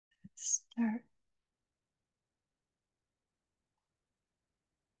Sure.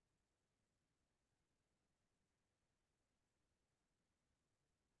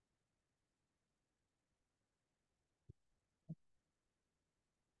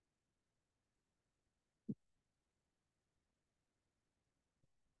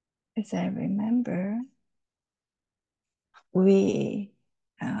 As I remember, we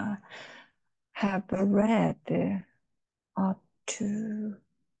uh, have read up to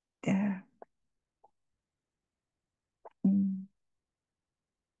the mm,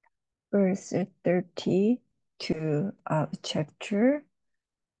 verse 32 of chapter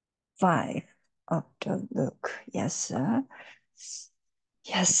 5 of the book. Yes,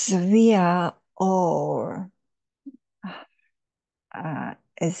 yes, we are all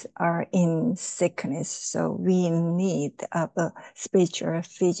is are in sickness, so we need a spiritual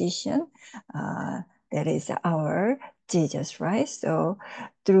physician. Uh, that is our Jesus, right? So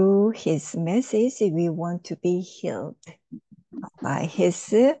through His message, we want to be healed by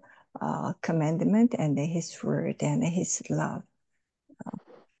His commandment and His word and His love.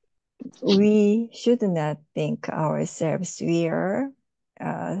 We should not think ourselves we are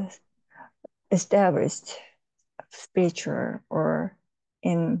uh, established spiritual or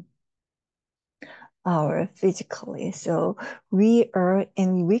in our physically. So we are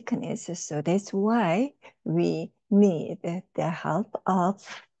in weakness. So that's why we need the help of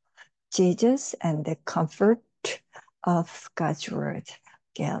Jesus and the comfort of God's word.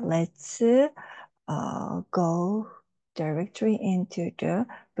 Okay, let's go directly into the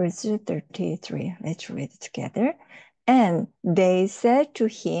verse 33. Let's read it together. And they said to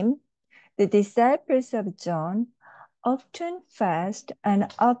him, the disciples of John often fast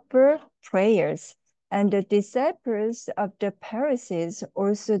and offer prayers, and the disciples of the Pharisees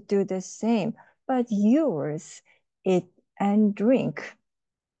also do the same. But yours eat and drink.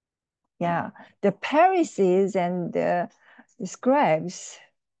 Yeah, the Pharisees and the scribes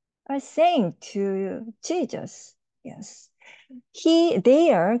are saying to Jesus, yes,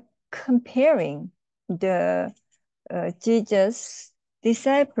 they are comparing the Jesus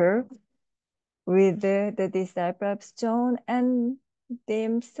disciple with the disciple of John and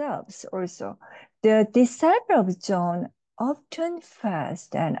themselves also. The disciple of John often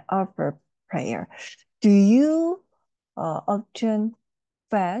fast and offer prayer. Do you often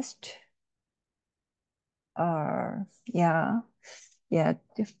fast? Yeah, yeah.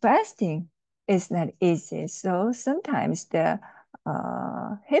 The fasting is not easy. So sometimes the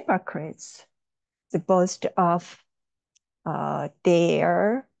hypocrites the boast of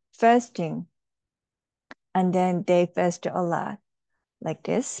their fasting, and then they fast a lot like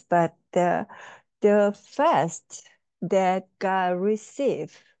this. But the fast that God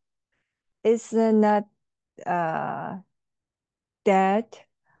received is not uh, that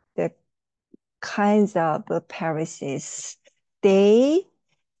the kinds of Pharisees they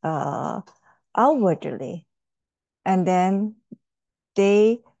uh, outwardly and then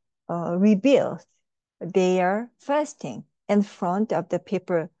they reveal their fasting in front of the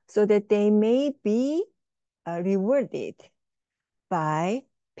people so that they may be rewarded by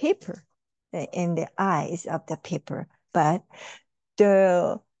people in the eyes of the people. But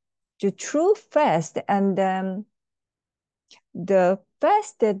the the true fast and the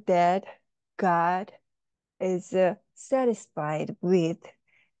fast that God is satisfied with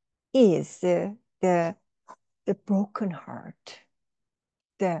is the broken heart.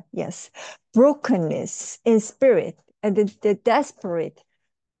 The yes, brokenness in spirit and the desperate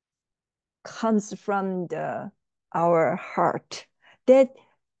comes from the our heart that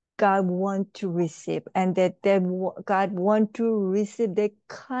God want to receive and that God want to receive that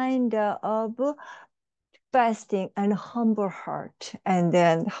kind of fasting and humble heart and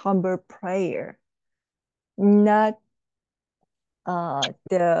then humble prayer, not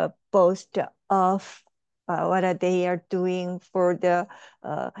the boast of what they are doing for the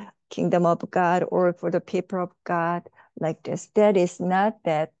uh, kingdom of God or for the people of God like this. That is not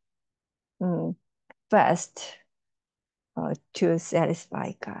that fast to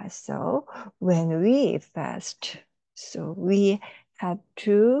satisfy God. So when we fast, so we have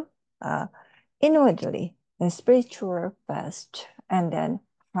to uh, inwardly and spiritual fast, and then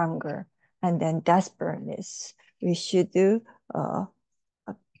hunger, and then desperateness. We should do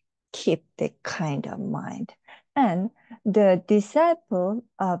keep that kind of mind. And the disciple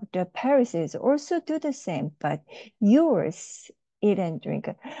of the Pharisees also do the same, but yours eat and drink.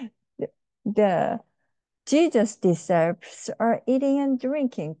 The Jesus disciples are eating and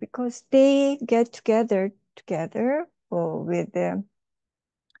drinking because they get together with the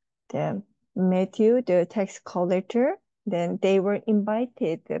Matthew, the tax collector, Then they were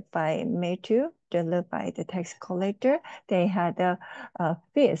invited by Matthew, the Levite, the tax collector. They had a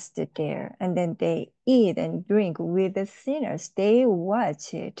feast there, and then they eat and drink with the sinners. They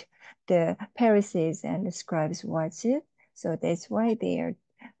watch it. The Pharisees and the scribes watch it. So that's why they are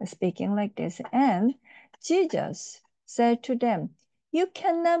speaking like this. And Jesus said to them, you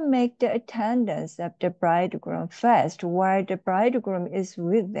cannot make the attendance of the bridegroom fast while the bridegroom is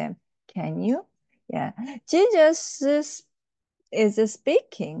with them, can you? Yeah. Jesus is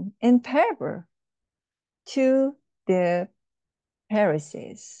speaking in parable to the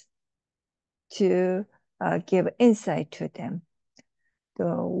Pharisees to give insight to them.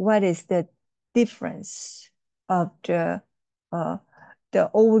 So what is the difference of uh, the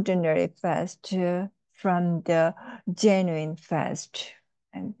ordinary fast from the genuine fast?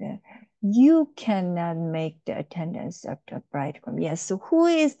 And you cannot make the attendance of the bridegroom. Yes, so who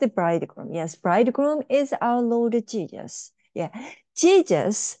is the bridegroom? Yes, bridegroom is our Lord Jesus. Yeah,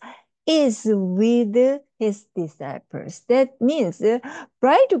 Jesus is with his disciples. That means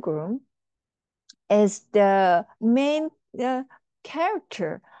bridegroom is the main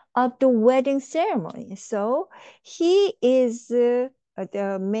character of the wedding ceremony. So he is the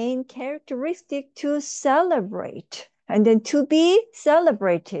main characteristic to celebrate and then to be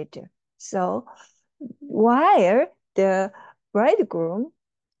celebrated. So while the bridegroom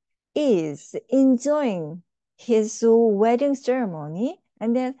is enjoying his wedding ceremony,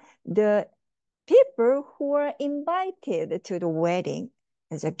 and then the people who are invited to the wedding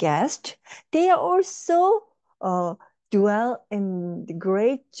as a guest, they also uh, dwell in the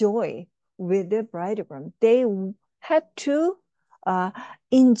great joy with the bridegroom. They have to uh,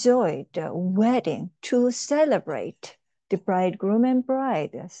 enjoy the wedding to celebrate the bridegroom and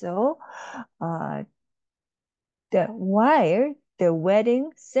bride. So uh, while the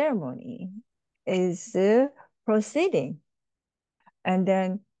wedding ceremony is proceeding, and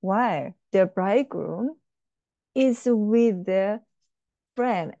then while the bridegroom is with the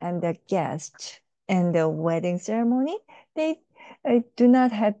friend and the guest in the wedding ceremony, they do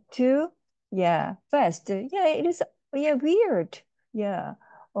not have to, yeah, fast. Yeah, it is, yeah, weird. Yeah.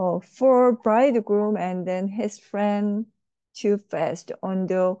 Oh, for bridegroom and then his friend to fast on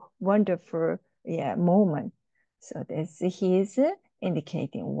the wonderful, yeah, moment. So this he's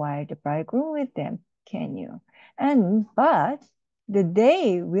indicating why the bridegroom with them, can you? And but the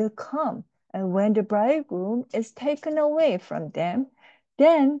day will come, and when the bridegroom is taken away from them,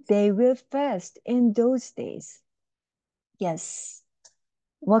 then they will fast in those days. Yes.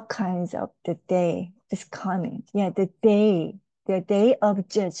 What kinds of the day is coming? Yeah, the day of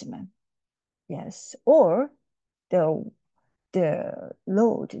judgment. Yes. Or the the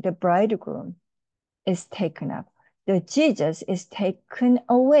Lord, the bridegroom, is taken up. The Jesus is taken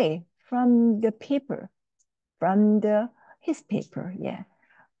away from the people, from the his people. Yeah.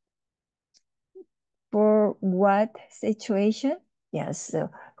 For what situation? Yes,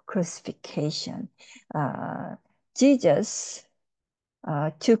 crucifixion. Jesus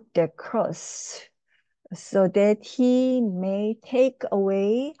took the cross so that he may take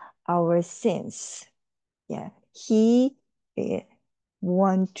away our sins. Yeah, he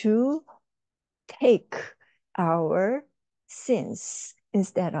want to take our sins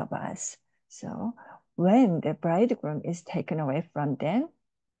instead of us. So when the bridegroom is taken away from them,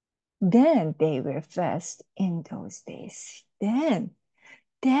 then they will fast in those days. Then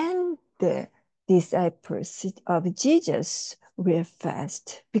the disciples of Jesus will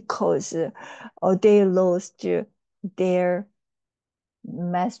fast because they lost their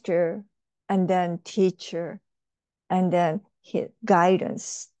master and then teacher and then his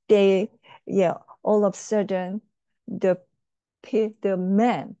guidance. They, yeah, all of a sudden the the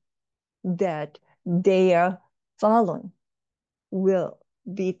man that they are following will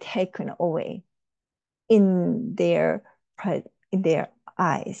be taken away in their in their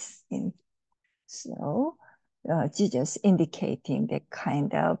eyes. So Jesus indicating the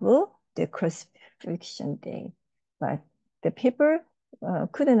kind of the crucifixion day, but the people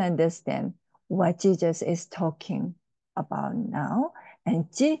couldn't understand what Jesus is talking about now, and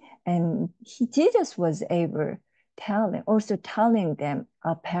Jesus was able also telling them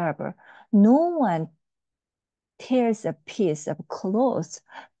a parable. No one tears a piece of cloth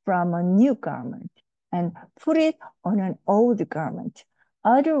from a new garment and put it on an old garment.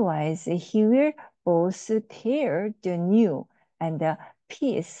 Otherwise, he will both tear the new, and the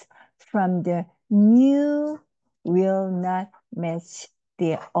piece from the new will not match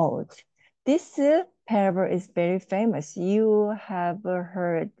the old. This parable is very famous. You have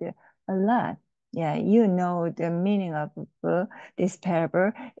heard a lot. Yeah, you know the meaning of this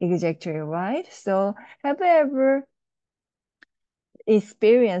parable exactly right. So have you ever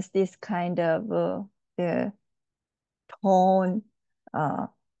experience this kind of the tone,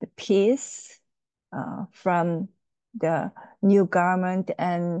 the piece from the new garment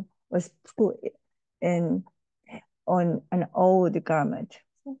and was put in on an old garment.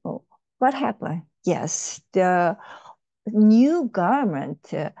 Oh, what happened? Yes, the new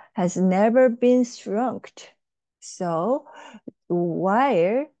garment has never been shrunk. So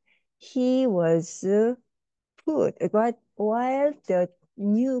while he was but while the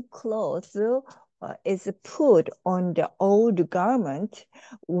new clothes is put on the old garment,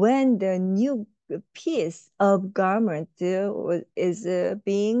 when the new piece of garment is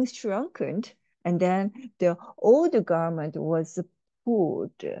being shrunken, and then the old garment was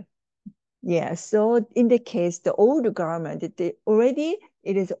put. Yeah, so in the case, the old garment, already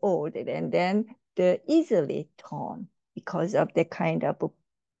it is old, and then the easily torn because of the kind of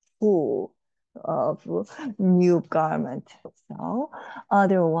pull of new garment. So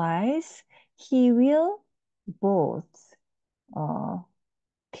otherwise, he will both uh,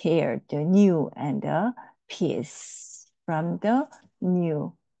 pair the new and the piece from the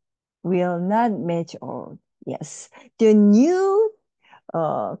new will not match old. Yes, the new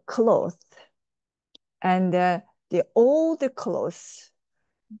cloth and the old clothes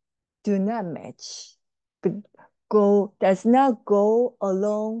do not match. Does not go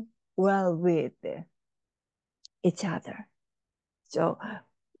along well with each other. So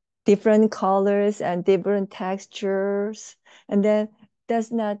different colors and different textures, and then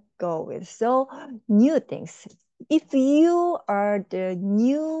does not go with. So new things. If you are the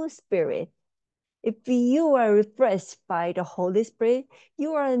new spirit, if you are refreshed by the Holy Spirit,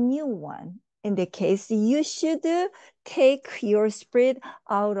 you are a new one. In the case, you should take your spirit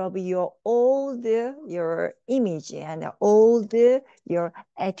out of your old, your image and old, your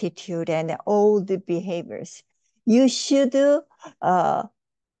attitude and old behaviors. You should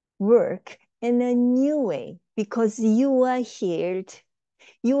work in a new way because you are healed.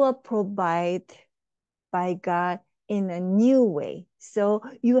 You are provided by God in a new way. So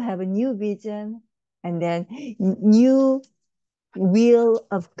you have a new vision and then new will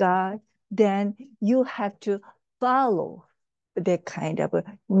of God. Then you have to follow the kind of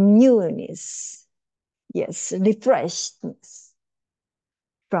newness. Yes, refreshness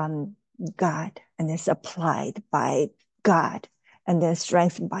from God and then supplied by God and then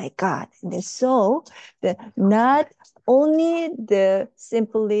strengthened by God. And then so the not only the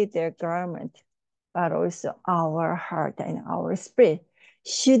simply their garment, but also our heart and our spirit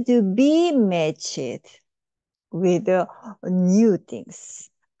should be matched with new things.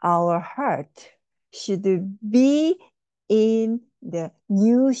 Our heart should be in the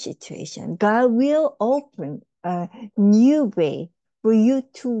new situation. God will open a new way for you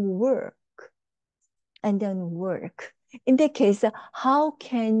to work and then work. In that case, how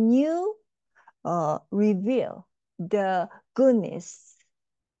can you reveal the goodness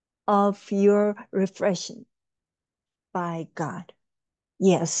of your refreshing by God?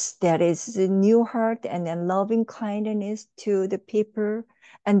 Yes, there is a new heart and a loving kindness to the people,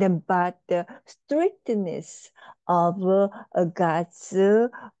 and then but the strictness of God's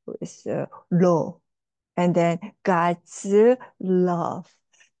law, and then God's love.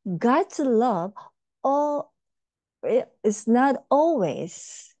 God's love, all is not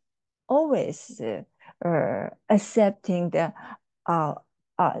always accepting the uh,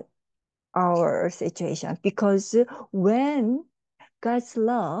 uh, our situation because when God's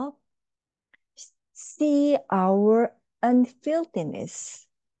love see our unfilthiness,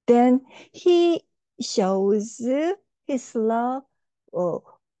 then he shows his love uh,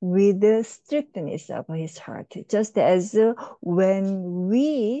 with the strictness of his heart, just as when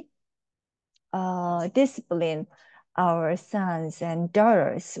we discipline our sons and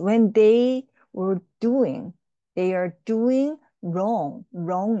daughters when they are doing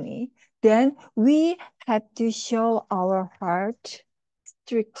wrongly, then we have to show our heart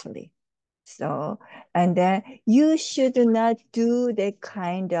strictly. So, and then you should not do that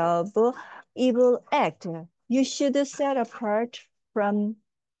kind of evil act. You should set apart from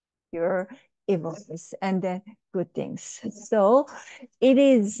your evils and then good things. So it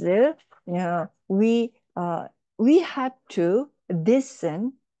is, we have to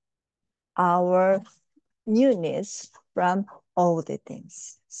listen our newness from all the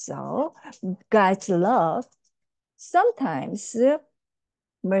things. So God's love sometimes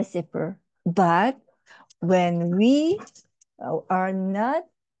merciful, but when we are not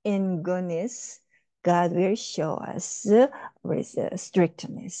in goodness, God will show us with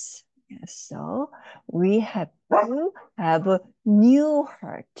strictness. Yes, so we have to have a new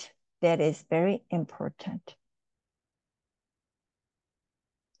heart. That is very important.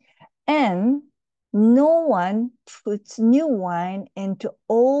 And no one puts new wine into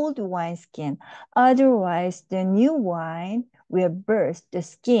old wineskin. Otherwise, the new wine will burst the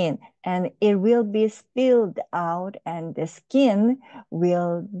skin and it will be spilled out and the skin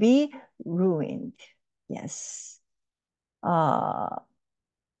will be ruined. Yes.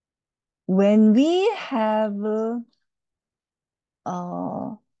 When we have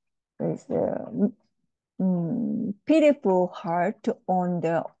uh, this, pitiful heart on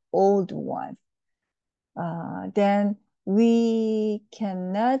the old one, then we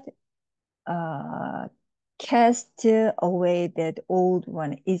cannot uh, cast away that old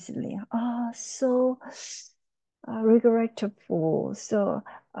one easily. So regretful. So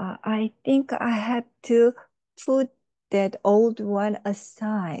I think I have to put that old one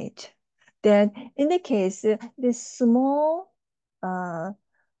aside. Then in the case, the small,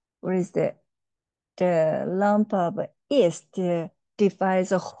 what is the lump of yeast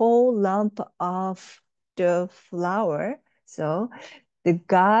divides a whole lump of the flour. So the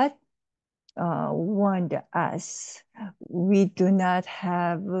God warned us. We do not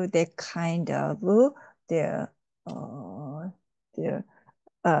have the kind of uh, the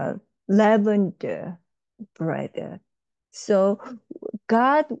uh, leavened bread. So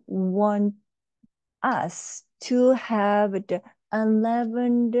God wants us to have the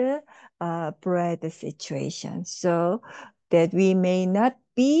unleavened bread situation so that we may not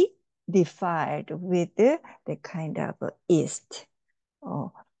be defiled with the kind of yeast.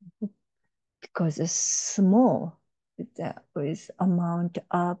 Oh, because it's small, the with amount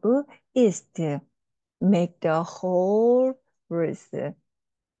of yeast make the whole with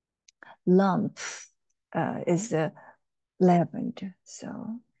lump is leavened.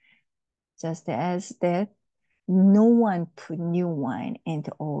 So just as that, no one put new wine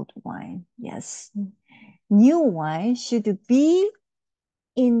into old wine. Yes, new wine should be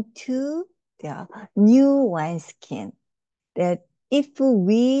into the new wineskin. That if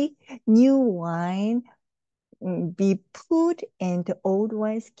we new wine be put into old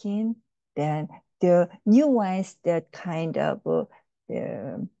wineskin, then the new wines that kind of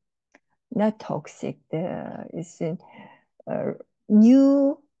the not toxic, the is a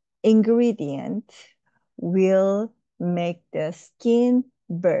new ingredient will make the skin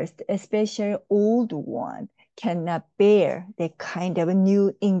burst, especially old one cannot bear the kind of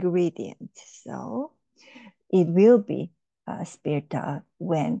new ingredient. So it will be spilled out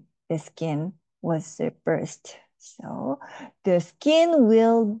when the skin was burst. So the skin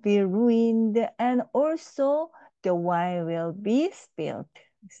will be ruined and also the wine will be spilled.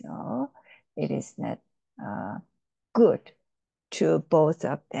 So it is not good to both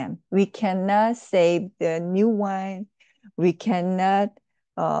of them. We cannot save the new wine. We cannot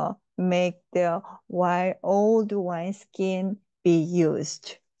make the old wine skin be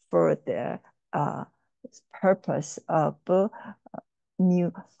used for the purpose of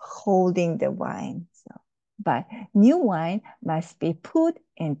new holding the wine. So, but new wine must be put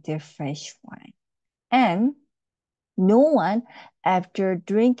into fresh wine. And no one, after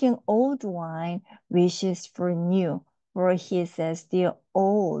drinking old wine, wishes for new, for he says the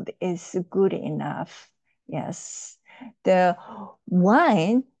old is good enough. Yes, the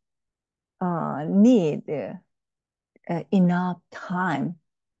wine need enough time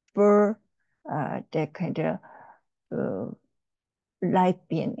for the kind of uh,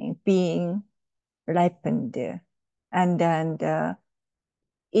 ripening, being ripened, and then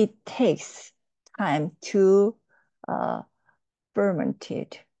it takes time to uh, ferment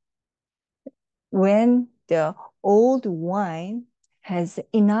it. When the old wine has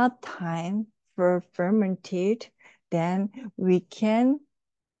enough time for fermented, then we can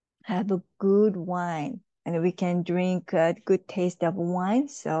have a good wine and we can drink a good taste of wine.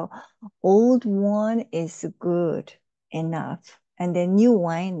 So old one is good enough. And the new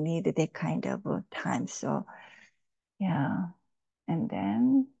wine need that kind of time. So yeah. And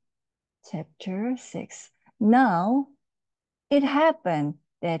then chapter 6. Now it happened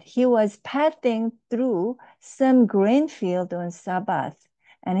that he was passing through some grain field on Sabbath,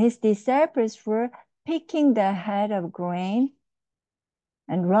 and his disciples were picking the head of grain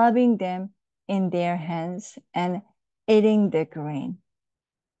and rubbing them in their hands and eating the grain.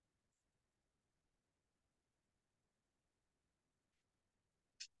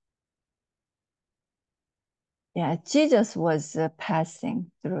 Yeah, Jesus was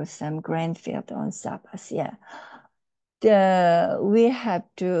passing through some grain field on Sabbath. Yeah, we have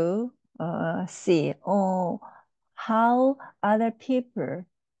to see how other people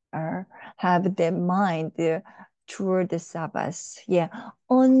are have their mind toward the Sabbath. Yeah,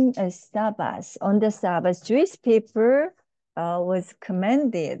 on the Sabbath, Jewish people was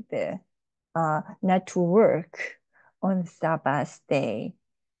commanded not to work on Sabbath day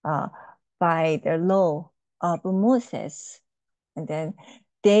by the law of Moses. And then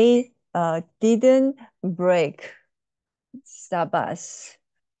they didn't break Sabbath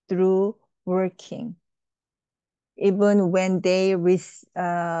through working. Even when they was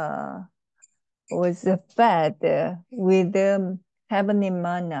fed with heavenly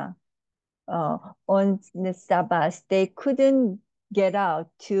manna on the Sabbath, they couldn't get out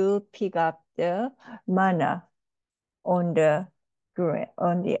to pick up the manna on the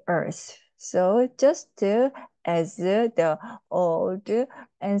earth. So just as the old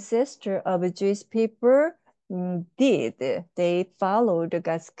ancestor of Jewish people did, they followed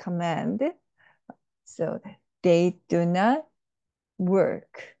God's command. So they do not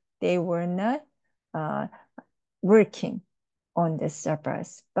work. They were not uh, working on the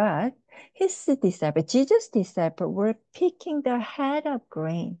Sabbath, but his disciples, Jesus' disciples, were picking the head of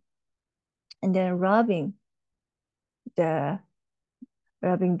grain and then the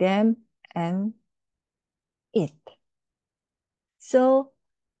rubbing them and eat. So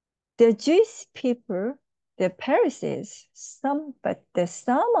the Jewish people, the Pharisees, some of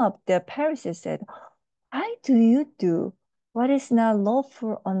the Pharisees said, "Why do you do what is not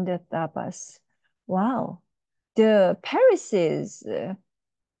lawful on the Sabbath?" Wow, the Pharisees, the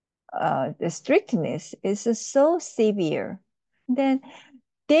strictness is so severe. Then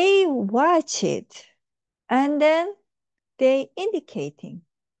they watch it, and then they indicating,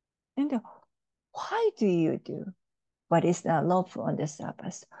 and why do you do what is not lawful on the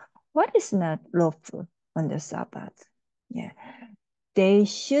Sabbath? What is not lawful on the Sabbath? Yeah, they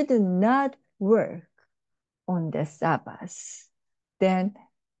should not work on the Sabbath. Then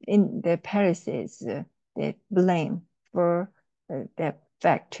in the Pharisees, they blame for that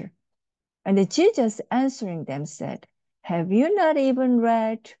factor. And Jesus answering them said, "Have you not even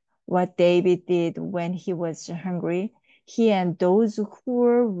read what David did when he was hungry? He and those who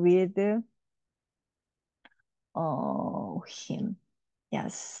were with him."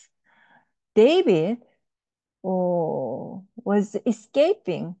 Yes. David was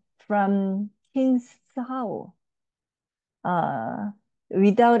escaping from King Saul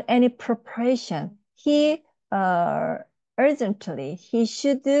without any preparation. He urgently he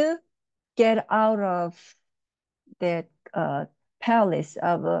should get out of the palace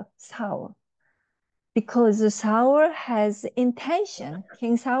of Saul because Saul has intention.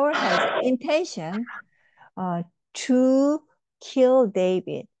 King Saul has intention uh, to kill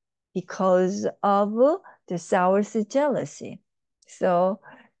David because of the Saul's jealousy. So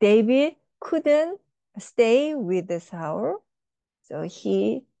David couldn't stay with the Saul, so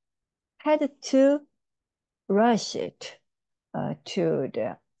he had to rush it to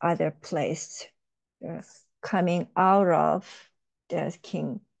the other place, uh, coming out of the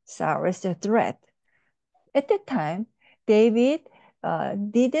King Saul's threat. At the time, David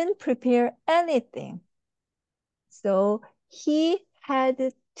didn't prepare anything. So he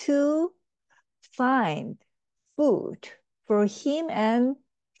had to find food for him and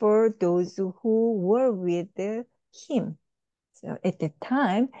for those who were with him. So at the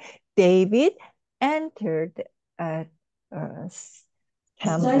time, David entered a, a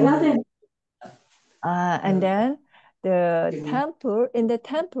temple, and then in the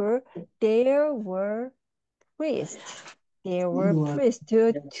temple, there were priests. There were priests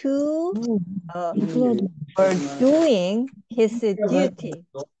to uh, were doing his duty.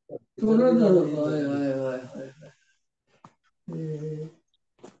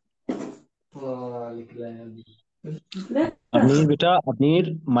 अपनीर बेटा अपनीर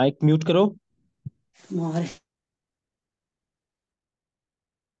mic mute करो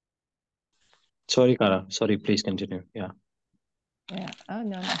sorry Kara sorry please continue yeah Yeah. Oh,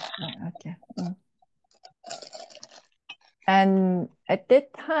 no, no. Okay. And at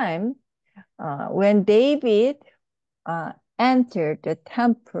that time, when David entered the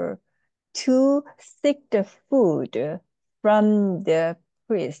temple to seek the food from the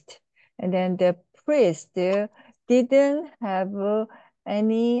priest, and then the priest didn't have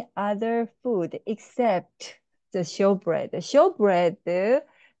any other food except the showbread. The showbread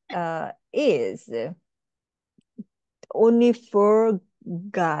is only for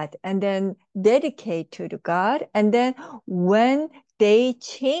God and then dedicate to the God. And then when they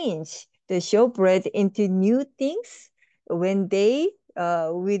change the showbread into new things, when they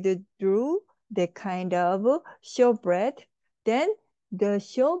withdrew the kind of showbread, then the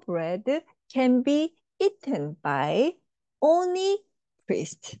showbread can be eaten by only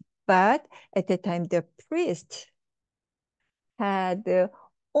priest. But at the time, the priest had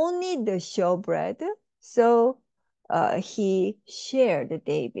only the showbread. So he shared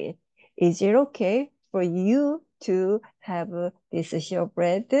David, is it okay for you to have this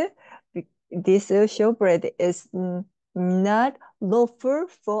showbread? This showbread is not lawful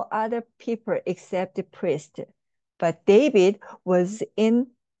for other people except the priest. But David was in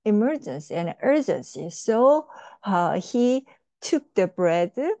emergency and urgency. So he took the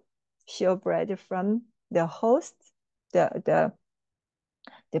bread, showbread from the host, the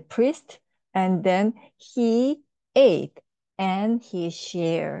the priest, and then he ate and he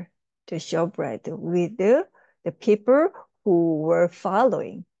shared the showbread with the people who were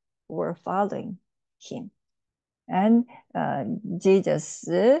following him. And Jesus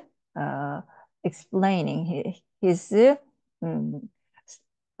uh, explaining his um,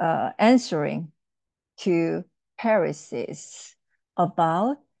 answering to Pharisees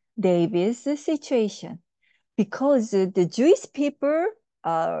about David's situation because the Jewish people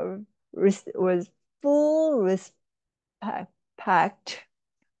uh, was full respect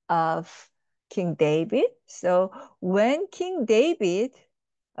of King David. So when King David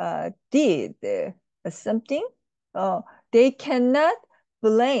did something, uh, they cannot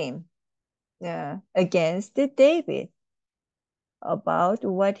blame against David about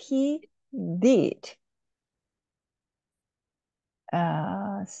what he did.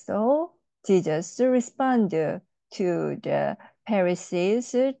 So Jesus responded to the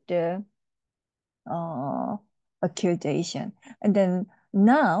Pharisees, the uh, accusation. And then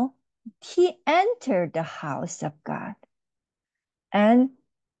now he entered the house of God and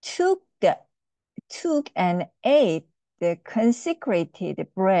took the took and ate the consecrated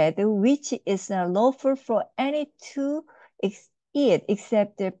bread, which is not lawful for any to eat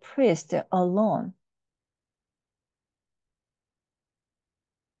except the priest alone,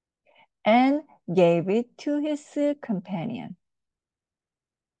 and gave it to his companion.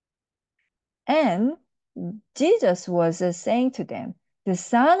 And Jesus was saying to them, the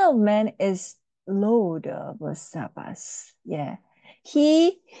Son of Man is Lord of Sabbath. Yeah.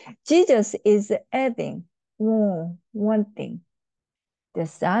 He, Jesus is adding one thing, the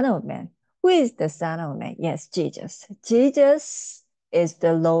Son of Man. Who is the Son of Man? Yes, Jesus. Jesus is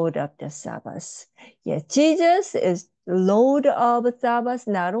the Lord of the Sabbath. Yes, Jesus is Lord of Sabbath,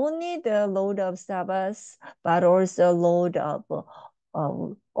 not only the Lord of Sabbath, but also Lord of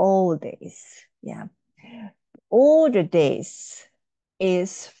all days. Yeah. All the days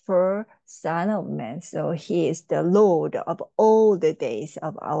is for Son of Man. So he is the Lord of all the days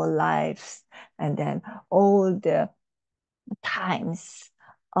of our lives, and then all the times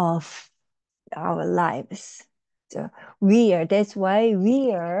of our lives. So that's why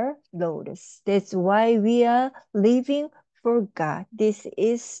we are Lords. That's why we are living for God. This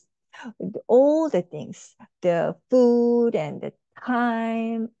is all the things, the food and the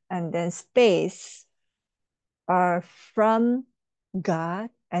time and then space are from God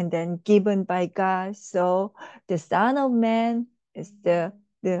and then given by God. So the Son of Man is the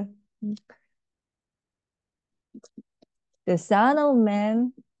the Son of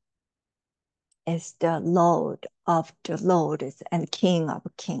Man is the Lord of the Lords and King of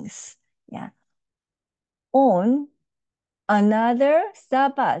Kings. Yeah. On another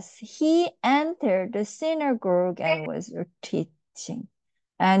Sabbath, he entered the synagogue and was teaching.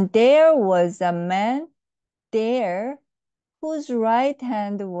 And there was a man there whose right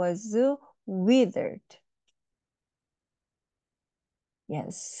hand was withered.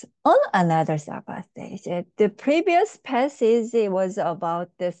 Yes, on another Sabbath day. So the previous passage it was about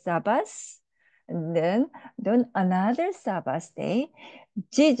the Sabbath. And then another Sabbath day,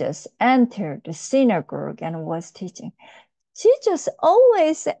 Jesus entered the synagogue and was teaching. Jesus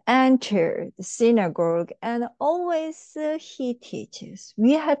always entered the synagogue and always he teaches.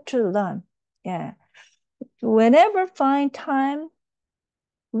 We have to learn. Yeah. Whenever find time,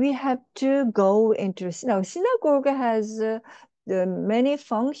 we have to go into synagogue has the many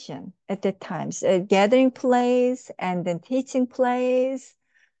function at the times, a gathering place and then teaching place,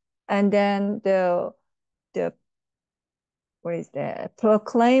 and then the what is that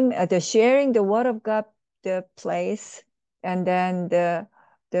proclaim the sharing the word of God the place, and then the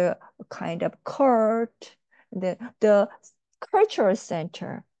kind of court, the cultural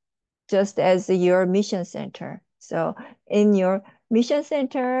center just as your mission center. So in your mission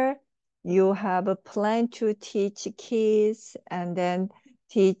center, you have a plan to teach kids and then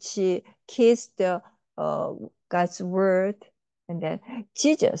teach kids the God's word. And then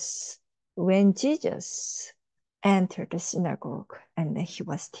when Jesus entered the synagogue and then he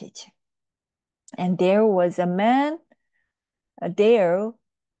was teaching. And there was a man there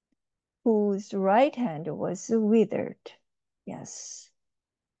whose right hand was withered. Yes,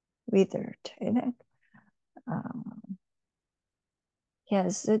 withered. He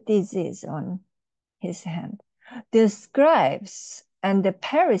has a disease on his hand. The scribes and the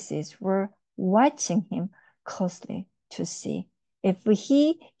Pharisees were watching him closely to see if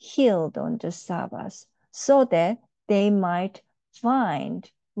he healed on the Sabbath, so that they might find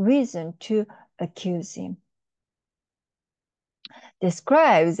reason to accuse him. The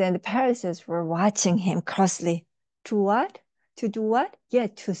scribes and the Pharisees were watching him closely. To what? To do what? Yeah,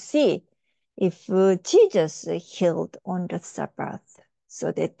 to see if Jesus healed on the Sabbath,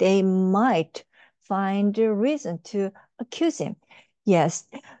 so that they might find a reason to accuse him. Yes,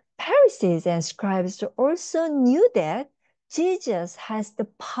 Pharisees and scribes also knew that Jesus has the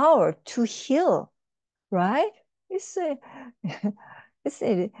power to heal, right? It's a, it's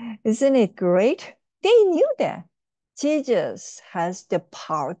a, isn't it great? They knew that Jesus has the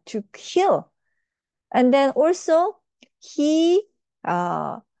power to heal. And then also, he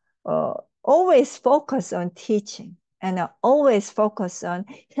uh, uh, always focus on teaching and always focus on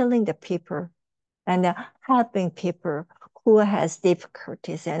healing the people and helping people who has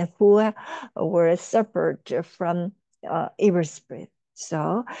difficulties and who were suffered from evil spirit.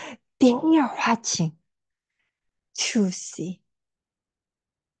 So they are watching to see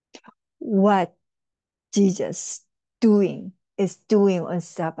what Jesus doing on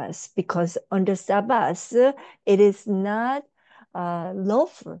Sabbath, because on the Sabbath it is not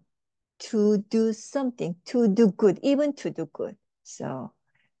lawful to do something, to do good, even to do good. So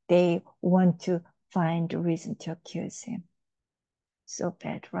they want to find a reason to accuse him. So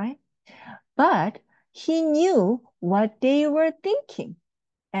bad, right? But he knew what they were thinking.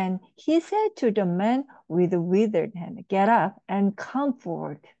 And he said to the man with the withered hand, "Get up and come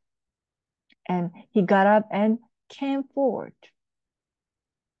forward." And he got up and came forward.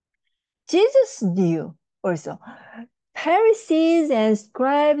 Jesus knew also. Pharisees and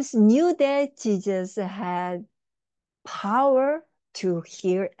scribes knew that Jesus had power to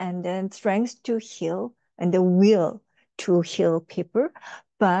heal and then strength to heal and the will to heal people.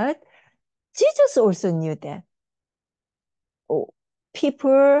 But Jesus also knew that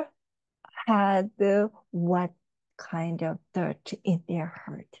people had what kind of dirt in their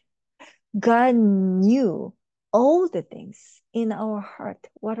heart. God knew all the things in our heart,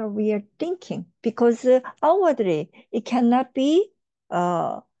 what are we are thinking, because outwardly it cannot be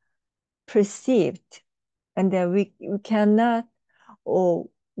uh, perceived, and then we cannot, or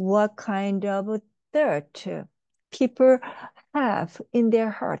what kind of dirt people have in their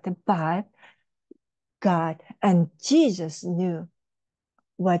heart, but God and Jesus knew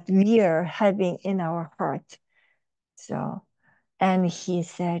what we are having in our heart. So, and he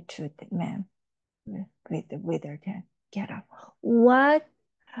said to the man with the withered hand, "Get up." What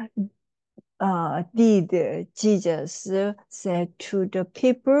did Jesus say to the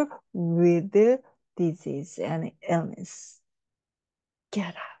people with disease and illness?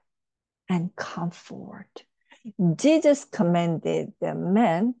 Get up and come forward. Jesus commanded the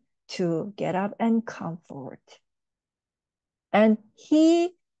man to get up and come forward. And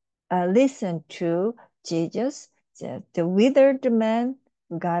he listened to Jesus. The withered man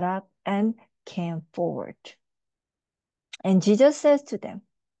got up and came forward. And Jesus says to them,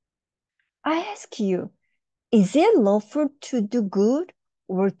 "I ask you, is it lawful to do good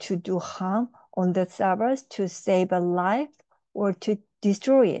or to do harm on the Sabbath, to save a life or to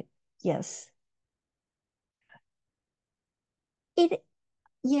destroy it?" Yes. It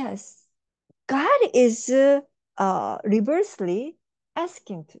yes. God is reversely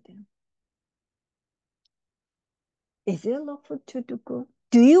asking to them, is it lawful to do good?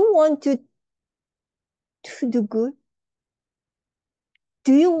 Do you want to do good?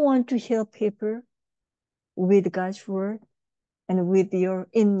 Do you want to help people with God's word and with your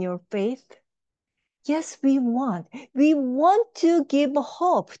in your faith? Yes, we want. We want to give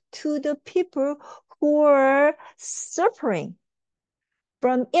hope to the people who are suffering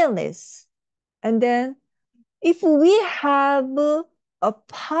from illness. And then if we have a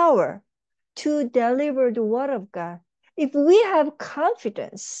power to deliver the word of God, if we have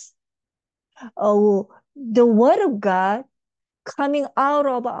confidence of the word of God coming out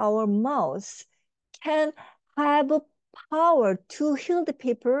of our mouths can have power to heal the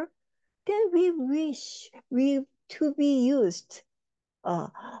people, then we wish we to be used uh,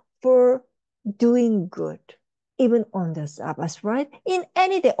 for doing good, even on the Sabbath, right? In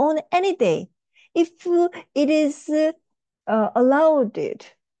any day, on any day, if it is allowed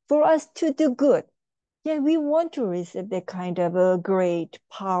it for us to do good, yeah, we want to receive that kind of a great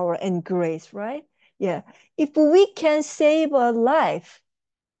power and grace, right? Yeah, if we can save a life,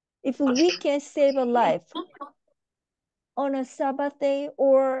 if we can save a life on a Sabbath day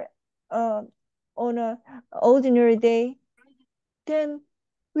or uh, on a ordinary day, then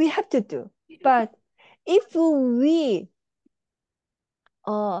we have to do. But if we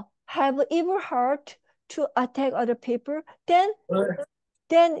have evil heart to attack other people, then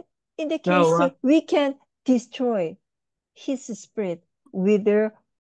in the case we can destroy his spirit with